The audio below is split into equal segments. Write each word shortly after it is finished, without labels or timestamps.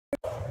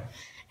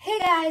Hey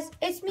guys,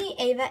 it's me,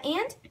 Ava,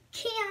 and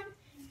Cam.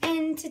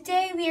 And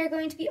today we are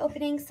going to be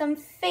opening some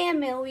fan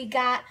mail we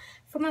got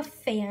from a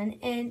fan.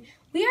 And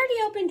we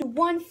already opened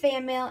one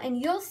fan mail,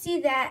 and you'll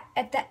see that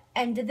at the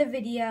end of the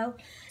video.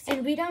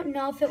 And we don't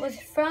know if it was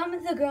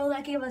from the girl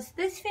that gave us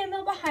this fan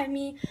mail behind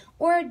me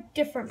or a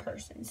different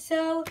person.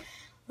 So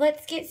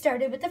let's get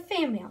started with the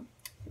fan mail.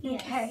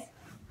 Yes. Okay.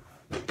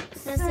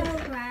 The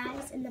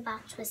surprise in the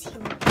box was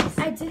here.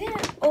 I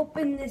didn't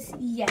open this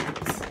yet,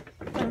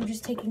 but I'm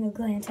just taking a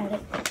glance at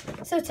it.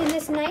 So it's in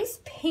this nice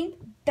pink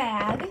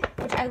bag,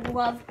 which I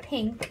love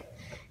pink.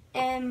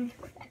 And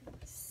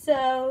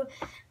so,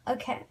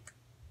 okay.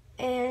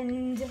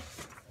 And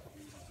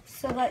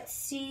so let's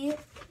see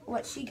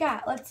what she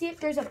got. Let's see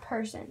if there's a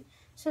person.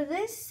 So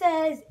this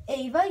says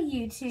Ava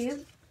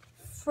YouTube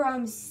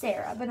from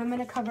Sarah, but I'm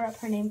going to cover up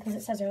her name because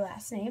it says her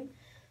last name.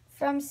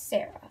 From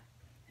Sarah.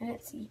 And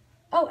let's see.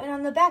 Oh, and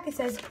on the back it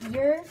says,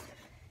 You're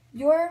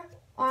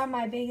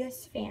my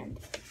biggest fan.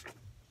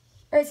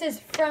 Or it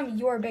says, from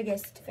your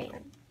biggest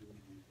fan.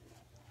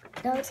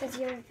 No, it says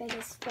your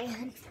biggest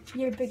fan.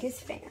 Your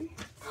biggest fan.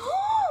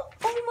 Oh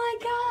my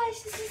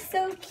gosh, this is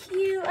so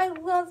cute. I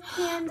love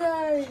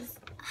pandas.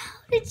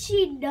 How did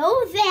she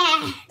know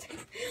that?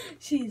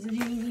 She's a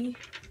genie.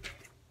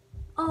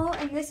 Oh,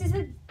 and this is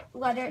a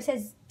letter. It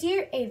says,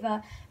 Dear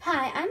Ava,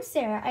 hi, I'm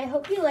Sarah. I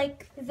hope you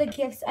like the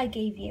gifts I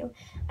gave you.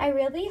 I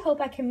really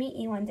hope I can meet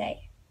you one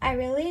day. I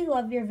really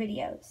love your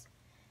videos.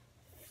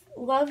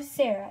 Love,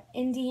 Sarah,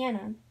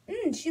 Indiana.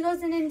 She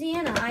lives in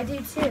Indiana. I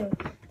do too.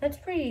 That's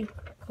pretty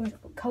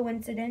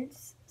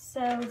coincidence.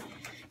 So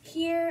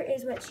here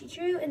is what she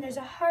drew, and there's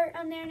a heart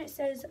on there, and it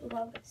says,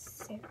 Love,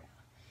 Sarah.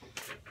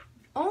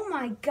 Oh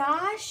my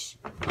gosh.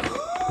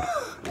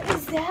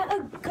 Is that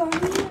a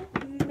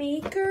gummy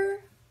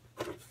maker?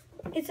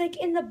 It's like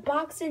in the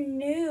box and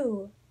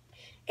new.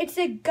 It's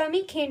a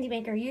gummy candy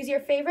maker. Use your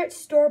favorite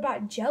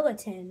store-bought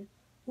gelatin.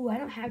 Ooh, I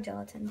don't have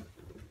gelatin.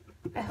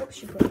 I hope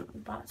she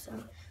bought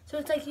some. So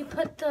it's like you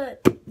put the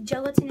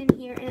gelatin in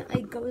here and it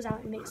like goes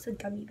out and makes the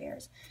gummy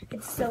bears.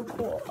 It's so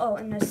cool. Oh,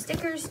 and the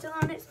sticker's still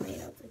on it. So you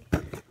know, it's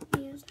like,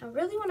 yes. I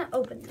really want to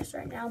open this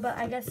right now, but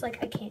I guess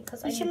like I can't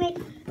because We should make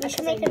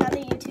another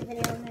YouTube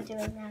video when we're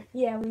doing that.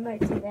 Yeah, we might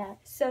do that.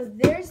 So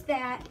there's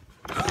that.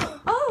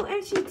 Oh,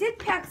 and she did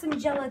pack some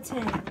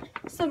gelatin.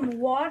 Some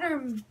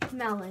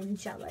watermelon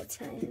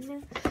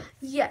gelatin.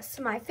 Yes,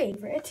 my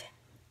favorite.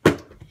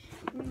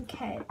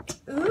 Okay.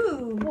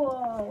 Ooh.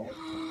 Whoa.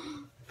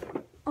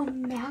 A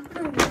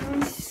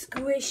macaron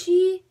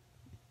squishy.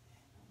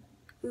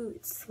 Ooh,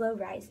 it's slow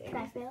rising. Can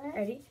I feel it?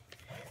 Ready?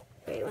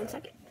 Wait 1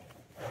 second.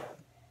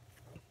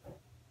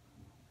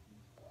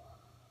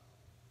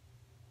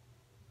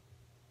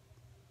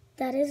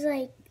 That is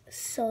like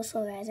so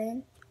slow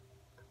rising.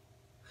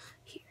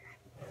 Here.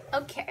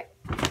 Okay.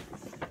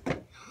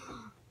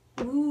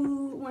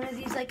 Ooh, one of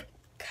these like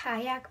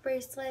kayak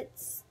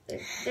bracelets.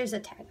 There's a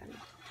tag on it.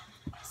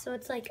 So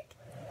it's like,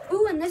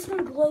 ooh, and this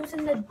one glows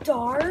in the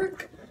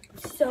dark.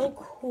 So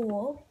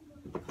cool.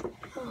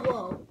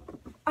 Whoa.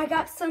 I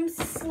got some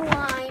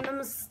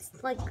slime.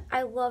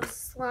 I love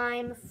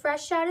slime.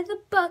 Fresh out of the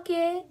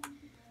bucket.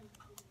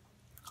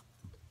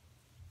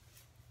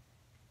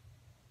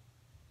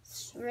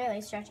 It's really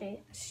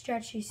stretchy.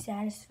 Stretchy,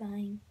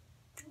 satisfying.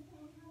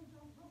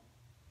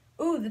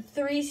 Ooh, the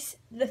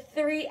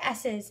three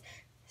S's.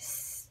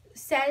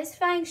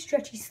 Satisfying,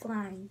 stretchy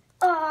slime.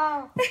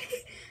 Oh.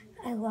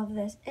 I love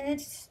this. And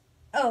it's,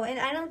 oh, and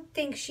I don't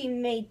think she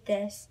made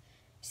this,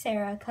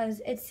 Sarah, because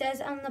it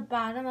says on the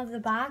bottom of the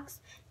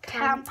box,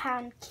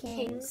 Compound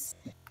Kings.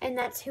 And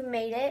that's who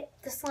made it,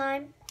 the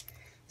slime.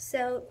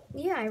 So,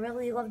 yeah, I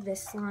really love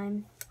this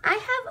slime. I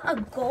have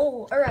a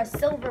gold, or a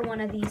silver one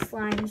of these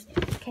slimes.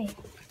 Okay.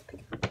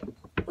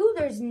 Ooh,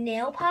 there's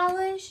nail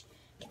polish.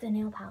 Get the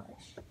nail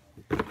polish.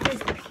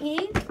 There's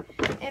pink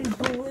and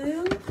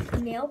blue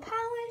nail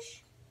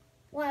polish.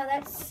 Wow,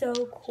 that's so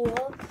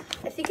cool.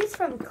 I think it's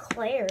from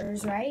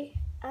Claire's, right?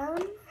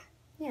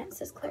 Yeah, it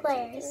says Claire's.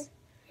 Claire's.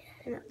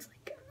 And that's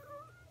like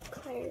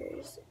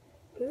Claire's.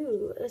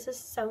 Ooh, this is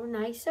so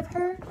nice of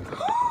her.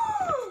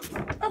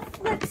 A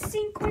flip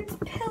sequins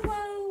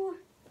pillow.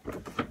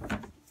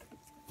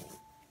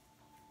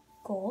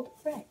 Gold,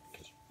 red.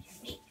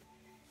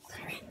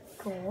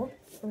 Gold,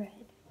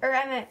 red. Or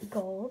I meant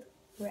gold,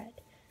 red.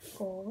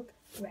 Gold,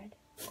 red.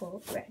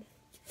 Gold, red.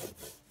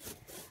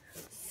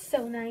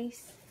 So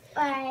nice.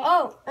 Bye.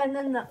 Oh, and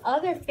then the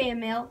other fan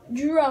mail.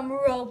 Drum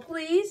roll,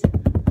 please.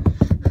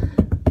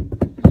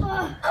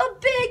 A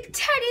big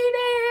teddy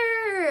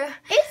bear.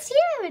 It's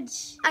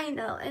huge. I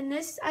know, and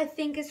this I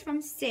think is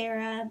from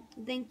Sarah.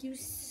 Thank you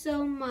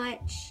so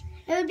much.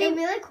 It would be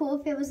really cool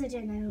if it was a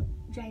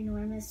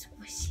ginormous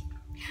squishy.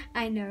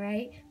 I know,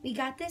 right? We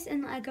got this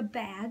in like a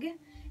bag,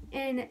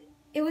 and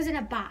it was in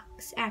a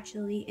box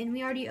actually, and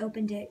we already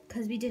opened it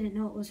because we didn't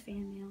know it was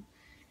fan mail,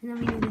 and then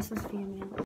we knew this was fan mail.